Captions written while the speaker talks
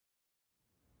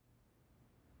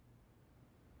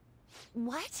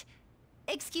What?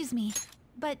 Excuse me,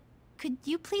 but could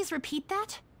you please repeat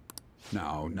that?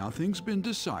 Now, nothing's been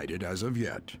decided as of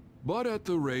yet, but at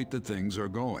the rate that things are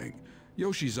going,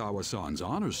 Yoshizawa-san's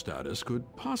honor status could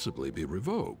possibly be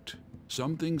revoked.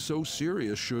 Something so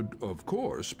serious should, of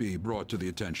course, be brought to the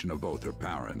attention of both her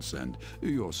parents and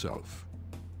yourself.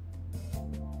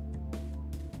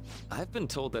 I've been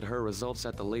told that her results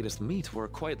at the latest meet were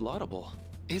quite laudable.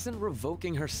 Isn't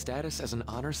revoking her status as an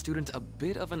honor student a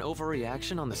bit of an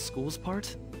overreaction on the school's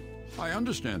part? I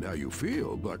understand how you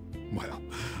feel, but, well,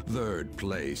 third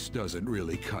place doesn't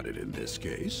really cut it in this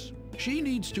case. She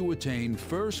needs to attain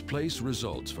first-place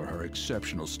results for her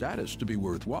exceptional status to be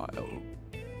worthwhile.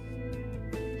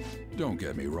 Don't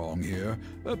get me wrong here.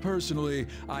 Personally,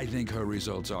 I think her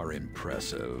results are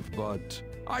impressive, but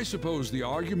I suppose the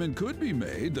argument could be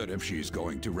made that if she's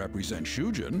going to represent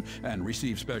Shujin and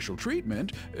receive special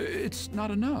treatment, it's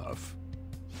not enough.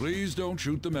 Please don't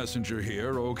shoot the messenger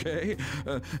here, okay?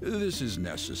 This is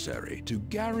necessary to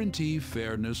guarantee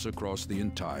fairness across the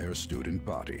entire student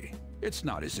body. It's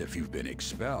not as if you've been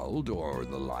expelled or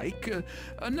the like.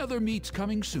 Another meet's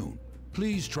coming soon.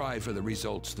 Please try for the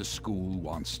results the school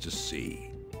wants to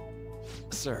see.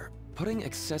 Sir, putting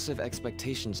excessive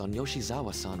expectations on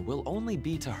Yoshizawa-san will only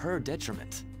be to her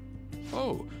detriment.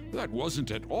 Oh, that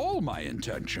wasn't at all my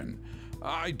intention.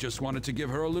 I just wanted to give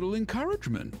her a little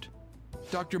encouragement.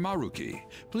 Dr. Maruki,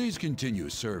 please continue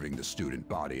serving the student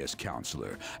body as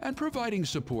counselor and providing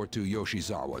support to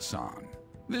Yoshizawa-san.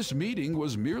 This meeting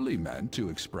was merely meant to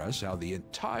express how the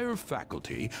entire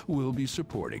faculty will be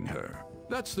supporting her.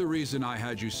 That's the reason I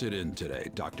had you sit in today,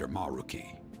 Dr.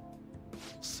 Maruki.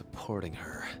 Supporting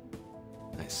her.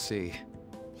 I see.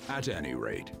 At any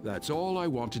rate, that's all I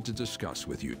wanted to discuss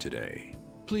with you today.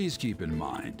 Please keep in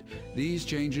mind, these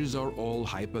changes are all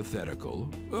hypothetical,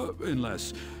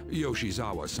 unless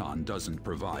Yoshizawa-san doesn't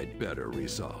provide better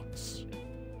results.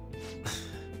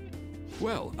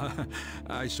 Well,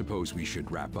 I suppose we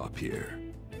should wrap up here.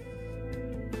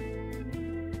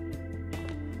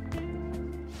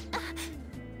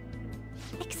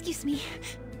 Excuse me.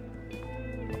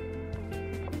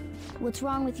 What's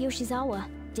wrong with Yoshizawa?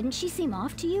 Didn't she seem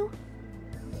off to you?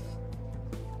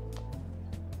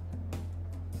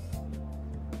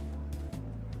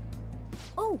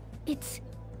 Oh, it's...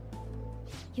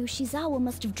 Yoshizawa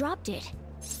must have dropped it.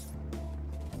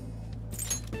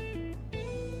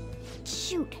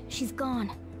 Shoot, she's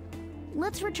gone.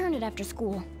 Let's return it after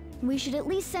school. We should at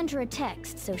least send her a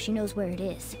text so she knows where it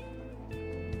is.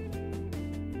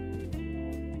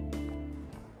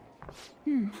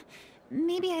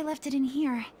 Maybe I left it in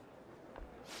here.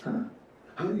 Huh.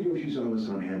 How did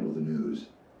Yoshizawa-san handle the news?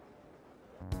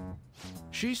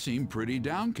 She seemed pretty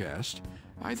downcast.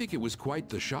 I think it was quite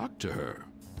the shock to her.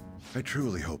 I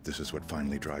truly hope this is what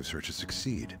finally drives her to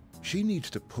succeed. She needs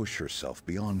to push herself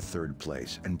beyond third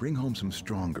place and bring home some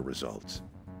stronger results.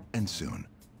 And soon.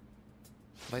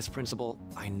 Vice Principal,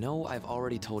 I know I've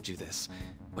already told you this,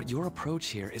 but your approach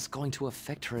here is going to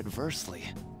affect her adversely.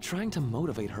 Trying to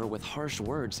motivate her with harsh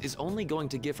words is only going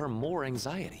to give her more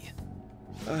anxiety.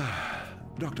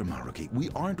 Dr. Maruki, we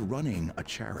aren't running a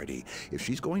charity. If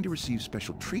she's going to receive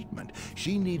special treatment,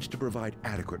 she needs to provide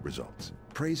adequate results.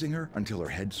 Praising her until her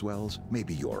head swells may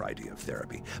be your idea of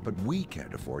therapy, but we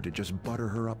can't afford to just butter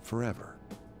her up forever.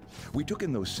 We took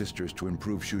in those sisters to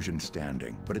improve Shujin's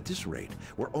standing, but at this rate,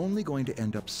 we're only going to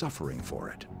end up suffering for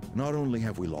it. Not only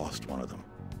have we lost one of them,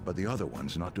 but the other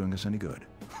one's not doing us any good.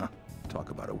 Talk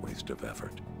about a waste of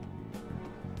effort.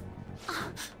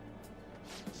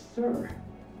 Sir.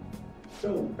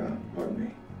 Oh, pardon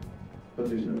me. But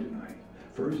there's no denying.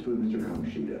 First with Mr.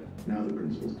 Kamoshida, now the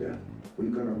principal's death.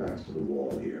 We've got our backs to the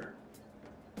wall here.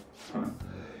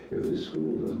 If this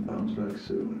school doesn't bounce back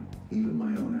soon, even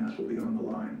my own ass will be on the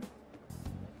line.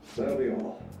 That'll be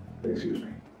all. Excuse me.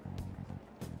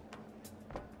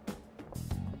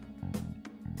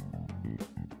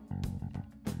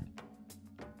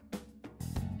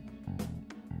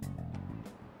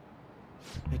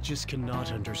 I just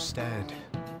cannot understand.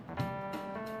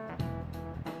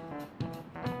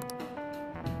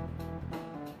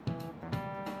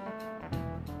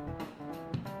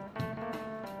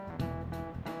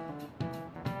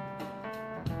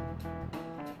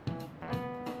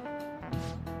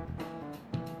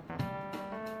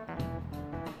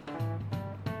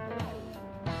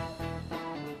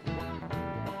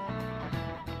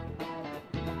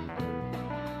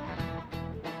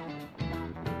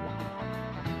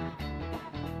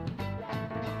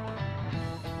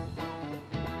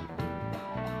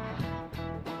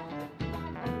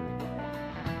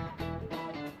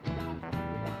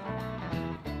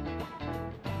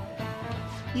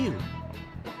 You.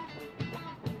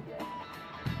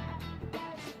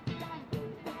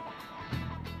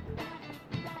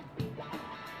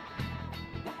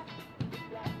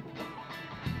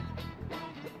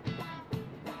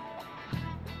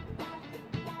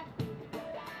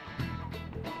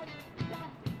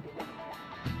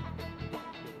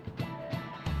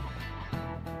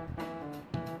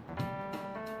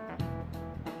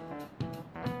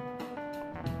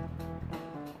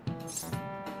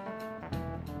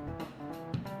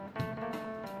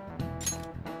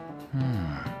 I...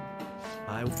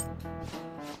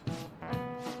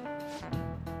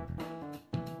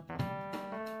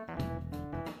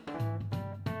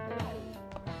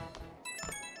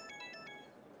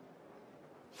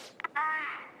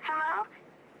 Hello?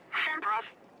 Senpai.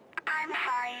 I'm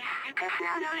sorry. I just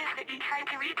now noticed that you tried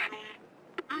to reach me.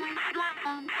 My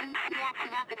smartphone seems to be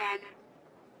acting up again.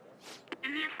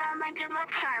 You found my good luck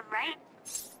charm, right?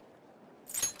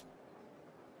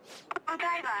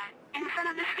 Odaiba, in front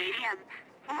of the stadium,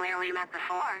 where we met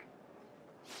before.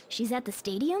 She's at the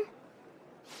stadium?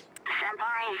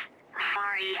 Senpai,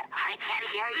 sorry, I can't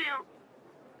hear you.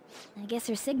 I guess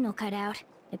her signal cut out.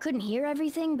 I couldn't hear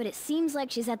everything, but it seems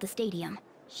like she's at the stadium.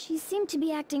 She seemed to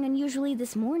be acting unusually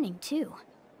this morning, too.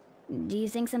 Do you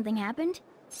think something happened?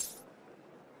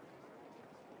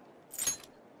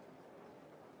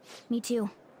 Me too.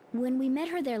 When we met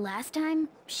her there last time,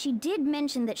 she did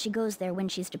mention that she goes there when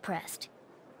she's depressed.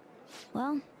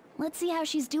 Well, let's see how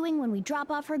she's doing when we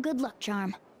drop off her good luck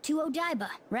charm. To Odaiba,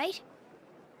 right?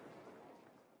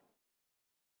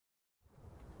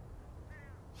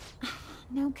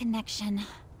 No connection.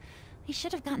 I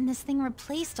should have gotten this thing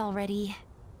replaced already.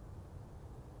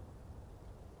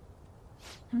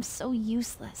 I'm so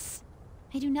useless.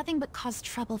 I do nothing but cause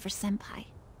trouble for Senpai,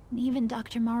 and even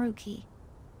Dr. Maruki.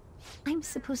 I'm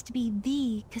supposed to be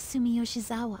the Kasumi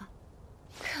Yoshizawa.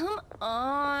 Come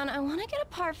on, I want to get a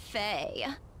parfait.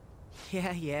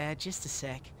 Yeah, just a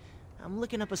sec. I'm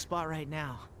looking up a spot right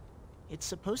now. It's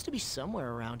supposed to be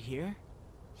somewhere around here.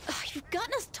 Ugh, you've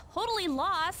gotten us totally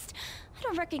lost. I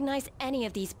don't recognize any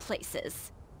of these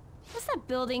places. What's that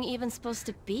building even supposed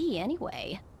to be,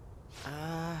 anyway?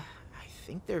 I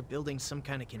think they're building some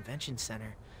kind of convention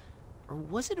center. Or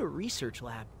was it a research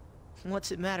lab?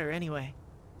 What's it matter, anyway?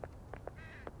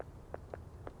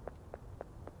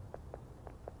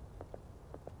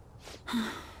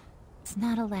 It's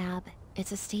not a lab,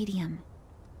 it's a stadium.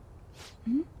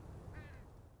 Hmm?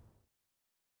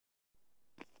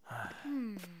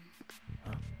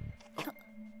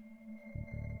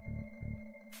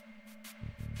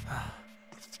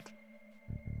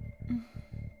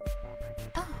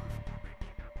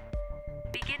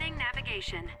 Beginning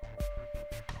navigation.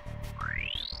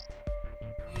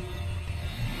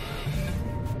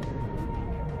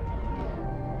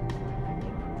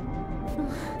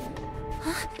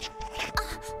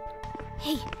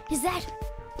 Hey, is that...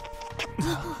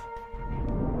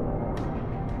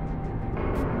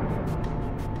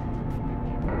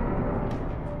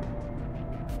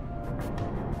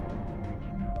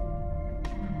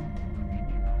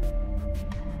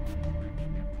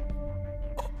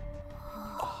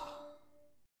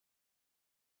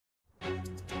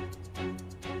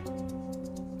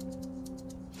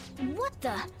 What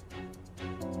the...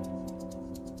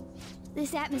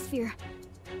 This atmosphere...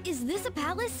 Is this a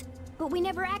palace? But we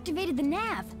never activated the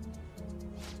nav.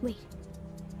 Wait.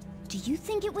 Do you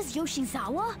think it was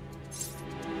Yoshizawa?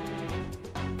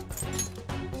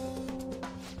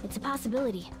 It's a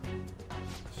possibility.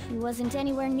 She wasn't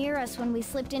anywhere near us when we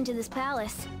slipped into this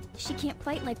palace. She can't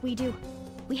fight like we do.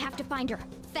 We have to find her.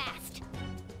 Fast.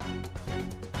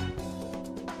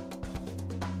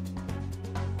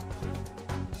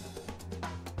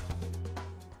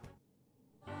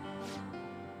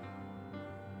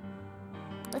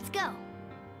 Let's go.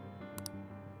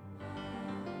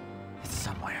 It's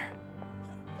somewhere.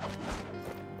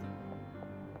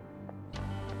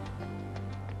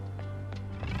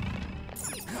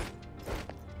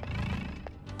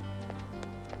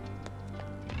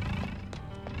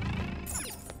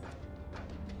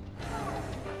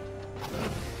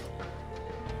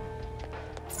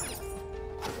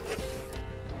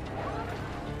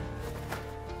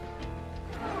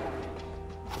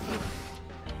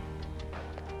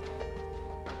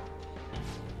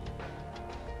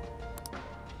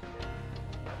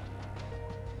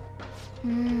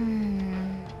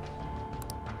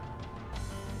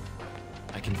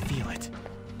 I can feel it.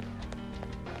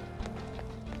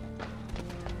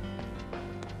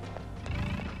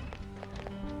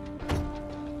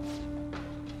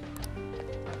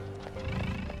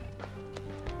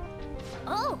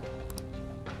 Oh!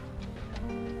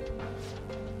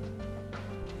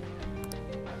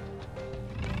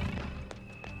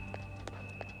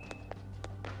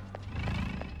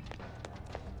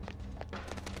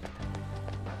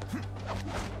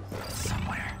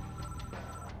 Somewhere.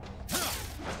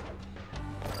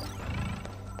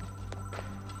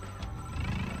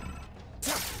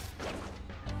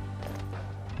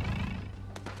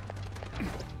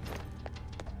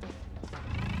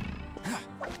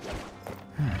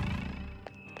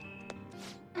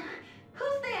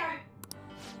 Who's there?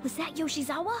 Was that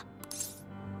Yoshizawa?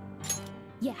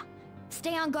 Yeah.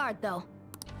 Stay on guard, though.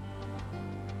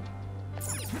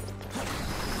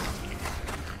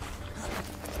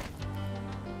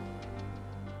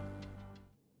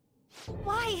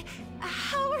 Why?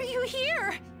 How are you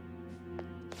here?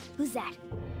 Who's that?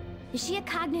 Is she a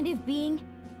cognitive being?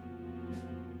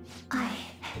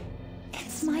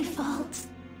 It's my fault.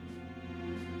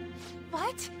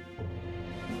 What?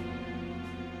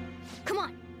 Come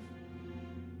on.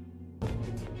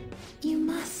 You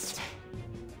must...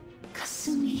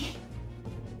 Kasumi.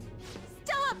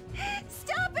 Stop!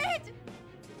 Stop it!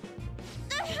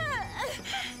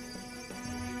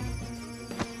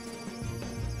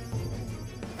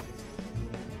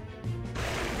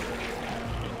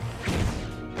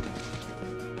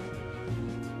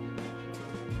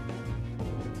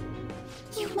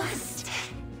 You must...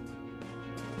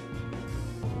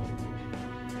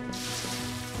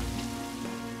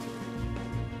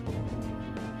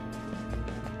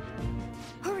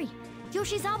 Hurry!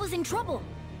 Yoshizawa's in trouble!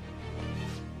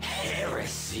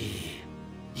 Heresy!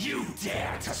 You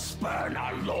dare to spurn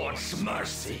our Lord's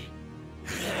mercy!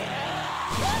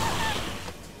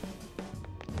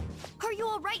 Are you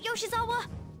alright, Yoshizawa?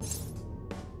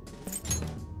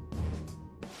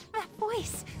 That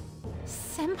voice...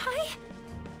 Senpai?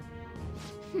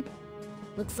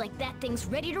 Looks like that thing's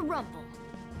ready to rumble.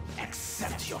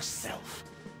 Accept yourself.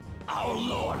 Our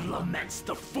Lord laments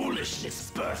the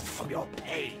foolishness birthed from your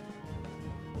pain.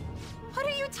 What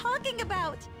are you talking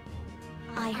about?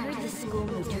 I heard the school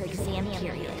moved her exam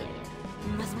period.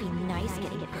 Must be nice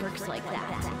getting perks like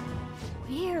that.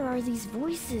 Where are these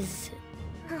voices?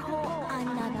 Her whole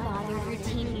I'm not bothered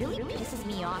routine really pisses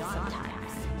me off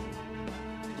sometimes.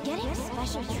 Getting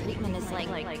special treatment is like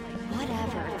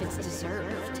whatever if it's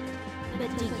deserved.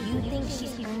 But do you think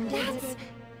she's earned it?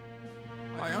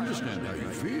 I understand how you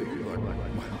feel, but,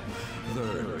 well,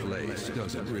 third place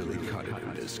doesn't really cut it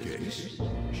in this case.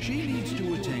 She needs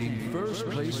to attain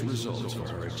first-place results for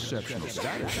her exceptional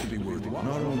status to be worthwhile.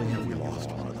 Not only have we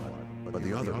lost one of them, but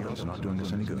the other one's not doing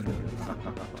us any good.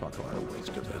 Talk about a waste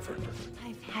of effort.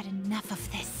 I've had enough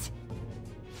of this.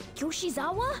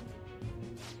 Yoshizawa?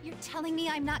 You're telling me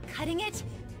I'm not cutting it?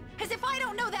 As if I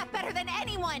don't know that better than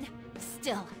anyone!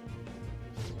 Still,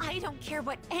 I don't care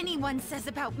what anyone says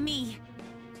about me.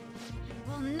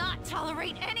 I will not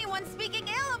tolerate anyone speaking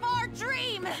ill of our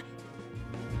dream!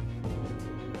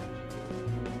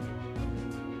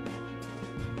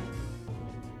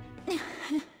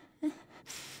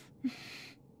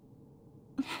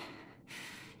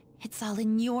 It's all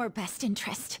in your best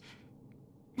interest.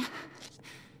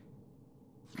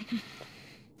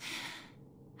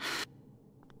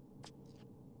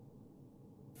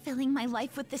 Filling my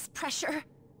life with this pressure.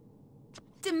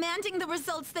 Demanding the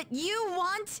results that you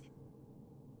want.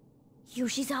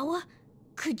 Yoshizawa?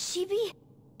 Could she be?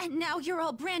 And now you're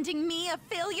all branding me a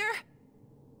failure?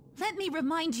 Let me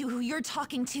remind you who you're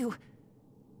talking to.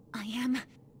 I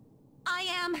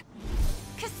am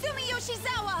Kasumi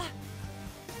Yoshizawa!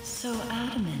 So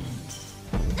adamant.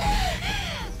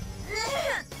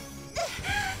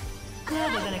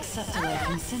 Rather than accept a life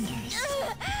in cinders,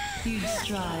 you'd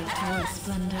strive towards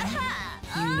splendor.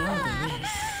 You know the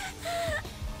risks.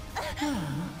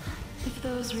 Well, if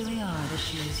those really are the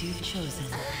shoes you've chosen,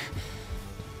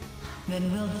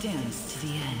 then we'll dance to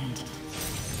the end.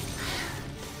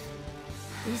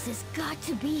 This has got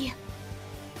to be...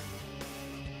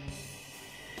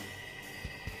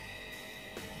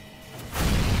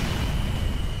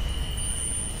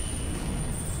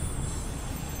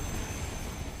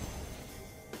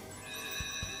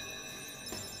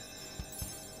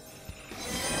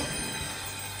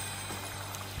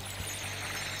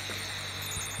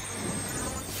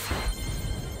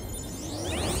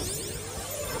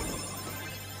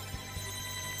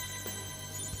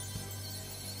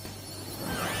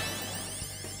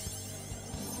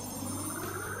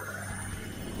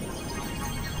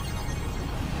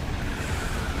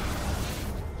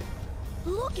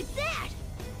 Look at that!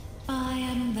 I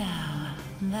am thou,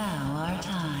 thou art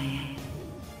I.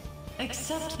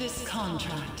 Accept this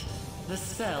contract, the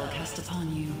spell cast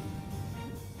upon you.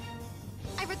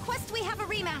 I request we have a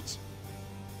rematch.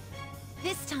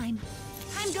 This time,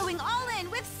 I'm going all in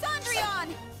with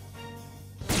Cendrillon!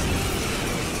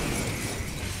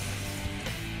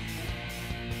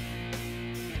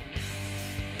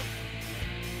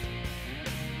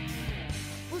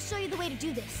 We'll show you the way to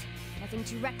do this. Nothing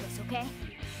too reckless, okay?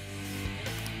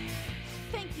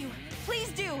 Thank you. Please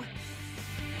do.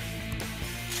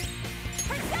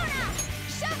 Persona!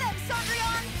 Show them,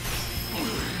 Cendrillon!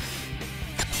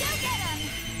 Go get him!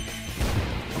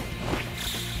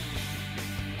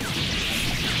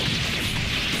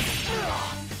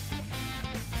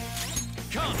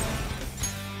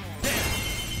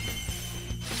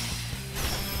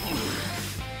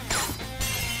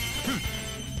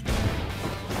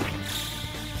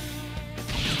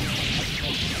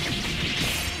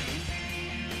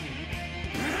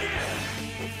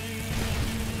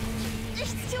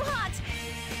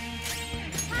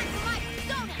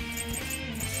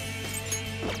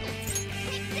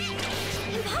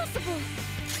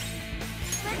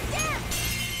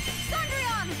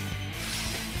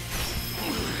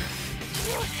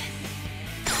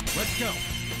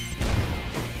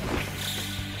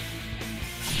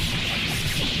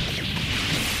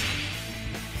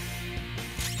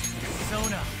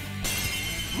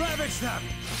 them!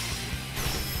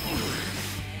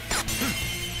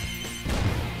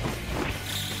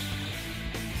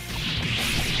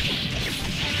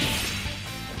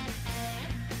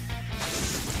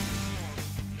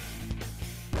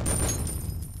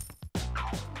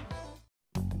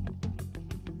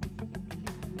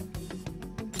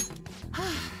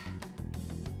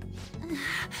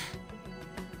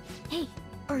 Hey,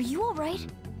 are you alright?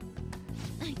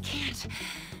 I can't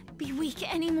be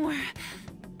weak anymore.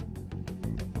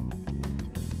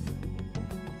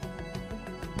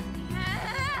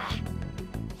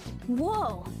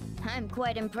 Whoa, I'm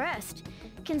quite impressed,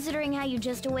 considering how you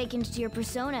just awakened to your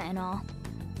persona and all.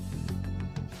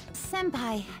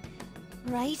 Senpai,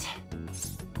 right?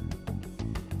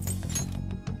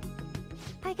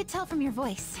 I could tell from your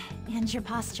voice and your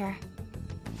posture.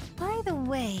 By the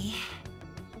way,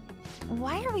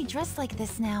 why are we dressed like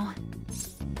this now?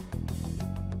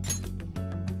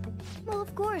 Well,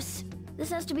 of course.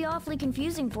 This has to be awfully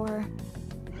confusing for her.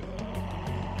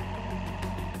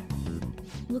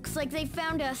 Looks like they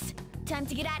found us. Time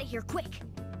to get out of here, quick.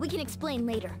 We can explain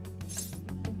later.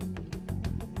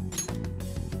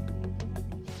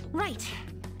 Right.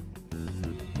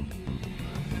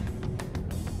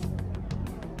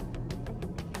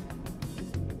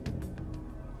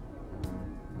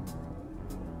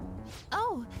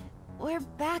 Oh, we're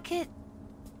back at...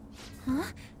 Huh?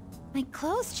 My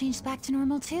clothes changed back to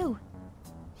normal too.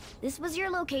 This was your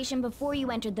location before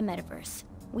you entered the metaverse.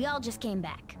 We all just came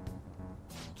back.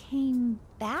 Came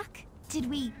back? Did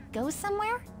we go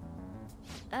somewhere?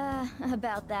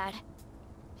 About that.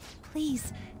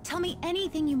 Please, tell me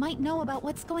anything you might know about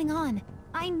what's going on.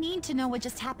 I need to know what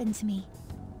just happened to me.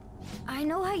 I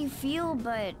know how you feel,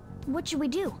 but what should we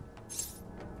do?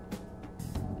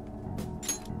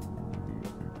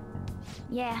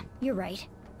 Yeah, you're right.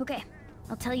 Okay,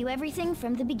 I'll tell you everything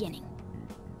from the beginning.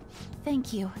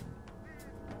 Thank you.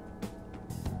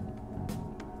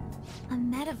 A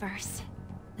metaverse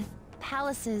with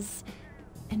palaces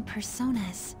and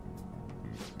personas.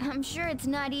 I'm sure it's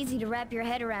not easy to wrap your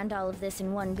head around all of this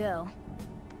in one go.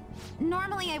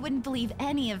 Normally I wouldn't believe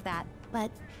any of that,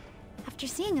 but after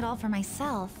seeing it all for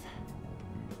myself...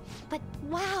 But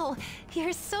wow,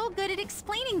 you're so good at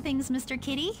explaining things, Mr.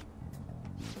 Kitty.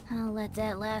 I'll let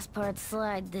that last part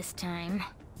slide this time.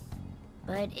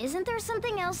 But isn't there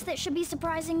something else that should be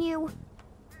surprising you?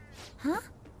 Huh?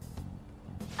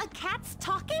 A cat's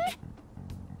talking?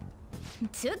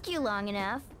 It took you long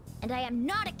enough, and I am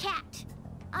not a cat.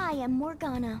 I am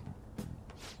Morgana.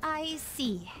 I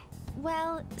see.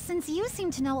 Well, since you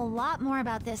seem to know a lot more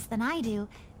about this than I do,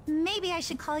 maybe I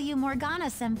should call you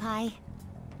Morgana-senpai.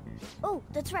 Oh,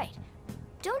 that's right.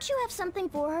 Don't you have something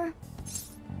for her?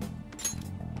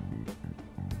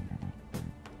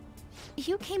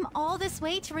 You came all this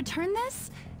way to return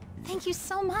this? Thank you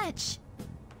so much.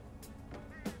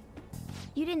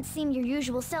 You didn't seem your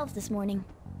usual self this morning.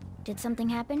 Did something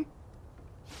happen?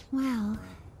 Well...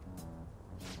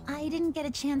 I didn't get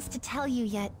a chance to tell you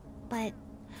yet, but...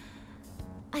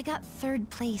 I got 3rd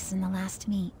place in the last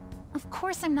meet. Of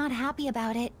course I'm not happy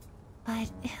about it, but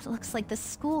it looks like the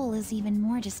school is even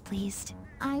more displeased.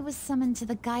 I was summoned to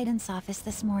the guidance office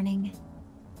this morning.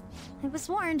 I was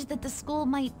warned that the school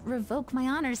might revoke my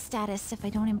honors status if I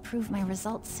don't improve my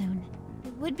results soon.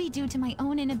 It would be due to my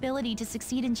own inability to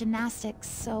succeed in gymnastics,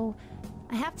 so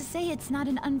I have to say it's not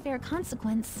an unfair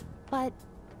consequence, but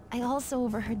I also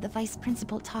overheard the vice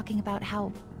principal talking about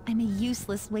how I'm a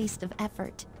useless waste of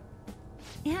effort.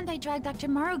 And I dragged Dr.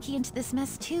 Maruki into this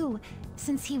mess too,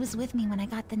 since he was with me when I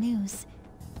got the news.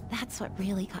 That's what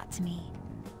really got to me.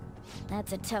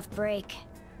 That's a tough break.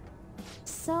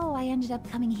 So I ended up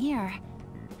coming here.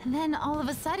 And then all of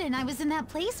a sudden I was in that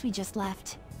place we just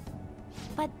left.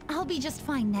 But I'll be just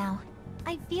fine now.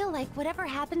 I feel like whatever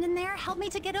happened in there helped me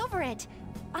to get over it.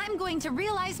 I'm going to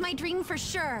realize my dream for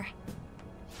sure.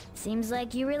 Seems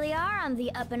like you really are on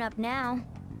the up and up now.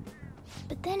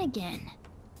 But then again,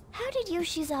 how did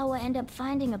Yoshizawa end up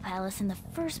finding a palace in the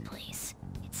first place?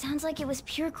 It sounds like it was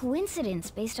pure coincidence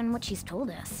based on what she's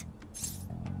told us.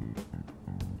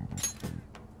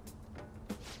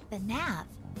 The nav.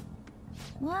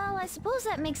 Well, I suppose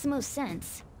that makes the most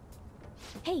sense.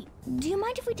 Hey, do you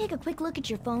mind if we take a quick look at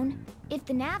your phone? If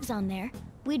the nav's on there,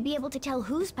 we'd be able to tell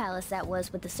whose palace that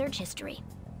was with the search history.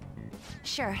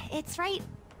 Sure, it's right...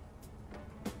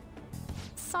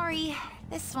 Sorry,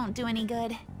 this won't do any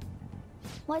good.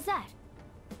 Why's that?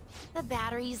 The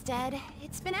battery's dead.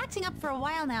 It's been acting up for a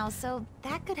while now, so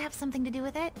that could have something to do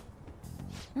with it.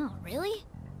 Oh, really?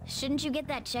 Shouldn't you get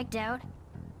that checked out?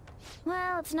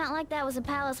 Well, it's not like that was a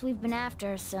palace we've been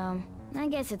after, so I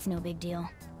guess it's no big deal.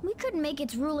 We couldn't make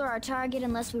its ruler our target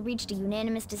unless we reached a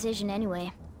unanimous decision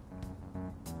anyway.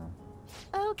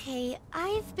 Okay,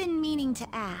 I've been meaning to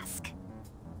ask.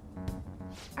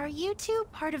 Are you two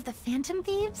part of the Phantom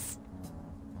Thieves?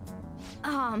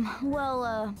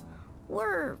 Well,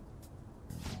 we're...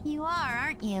 You are,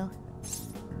 aren't you?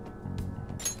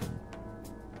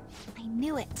 I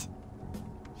knew it.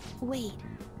 Wait.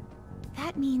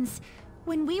 That means,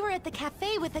 when we were at the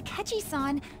cafe with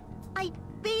Akechi-san, I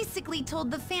basically told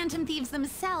the Phantom Thieves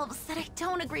themselves that I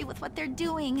don't agree with what they're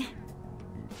doing.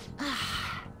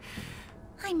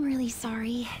 I'm really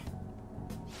sorry.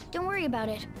 Don't worry about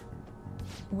it.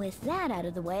 With that out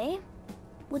of the way,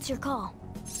 what's your call?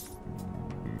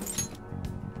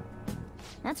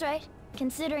 That's right.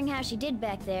 Considering how she did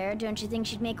back there, don't you think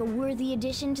she'd make a worthy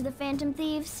addition to the Phantom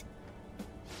Thieves?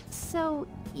 So,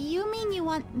 you mean you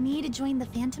want me to join the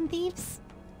Phantom Thieves?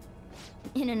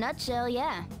 In a nutshell,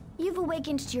 yeah. You've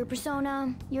awakened to your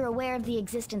persona, you're aware of the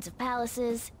existence of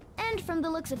palaces, and from the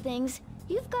looks of things,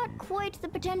 you've got quite the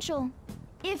potential.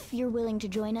 If you're willing to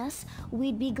join us,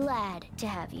 we'd be glad to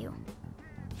have you.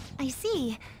 I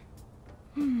see.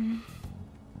 You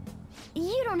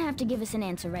don't have to give us an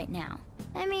answer right now.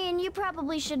 I mean, you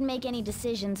probably shouldn't make any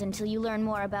decisions until you learn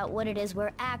more about what it is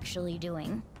we're actually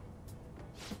doing.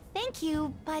 Thank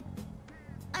you, but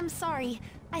I'm sorry.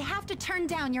 I have to turn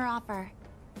down your offer.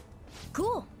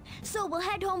 Cool. So we'll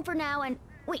head home for now and...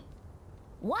 Wait.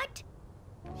 What?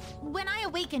 When I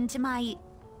awakened to my...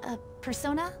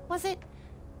 persona, was it?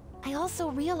 I also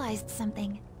realized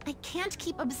something. I can't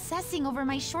keep obsessing over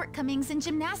my shortcomings in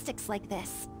gymnastics like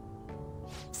this.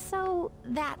 So,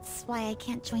 that's why I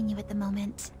can't join you at the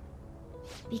moment.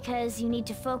 Because you need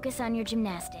to focus on your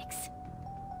gymnastics.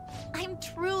 I'm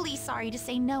truly sorry to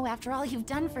say no after all you've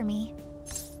done for me.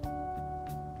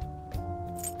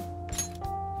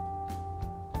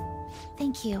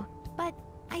 Thank you, but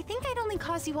I think I'd only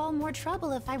cause you all more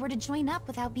trouble if I were to join up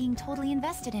without being totally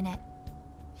invested in it.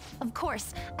 Of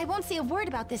course, I won't say a word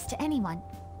about this to anyone.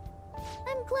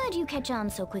 I'm glad you catch on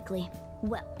so quickly.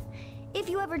 Well, if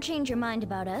you ever change your mind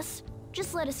about us,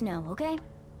 just let us know, okay?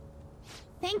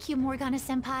 Thank you,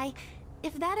 Morgana-senpai.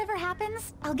 If that ever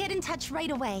happens, I'll get in touch right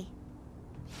away.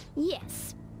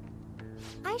 Yes.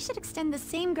 I should extend the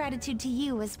same gratitude to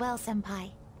you as well,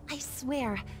 senpai. I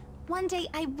swear, one day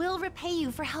I will repay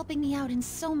you for helping me out in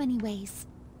so many ways.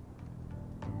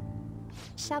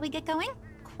 Shall we get going?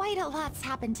 Quite a lot's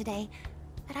happened today,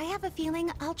 but I have a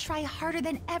feeling I'll try harder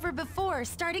than ever before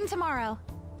starting tomorrow.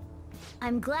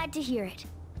 I'm glad to hear it.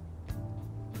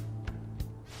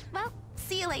 Well,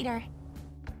 see you later.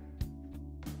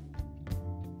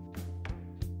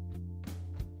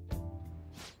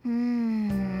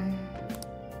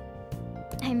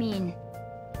 I mean...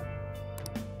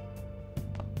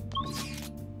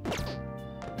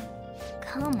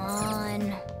 Come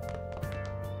on.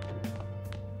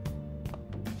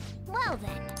 Well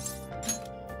then.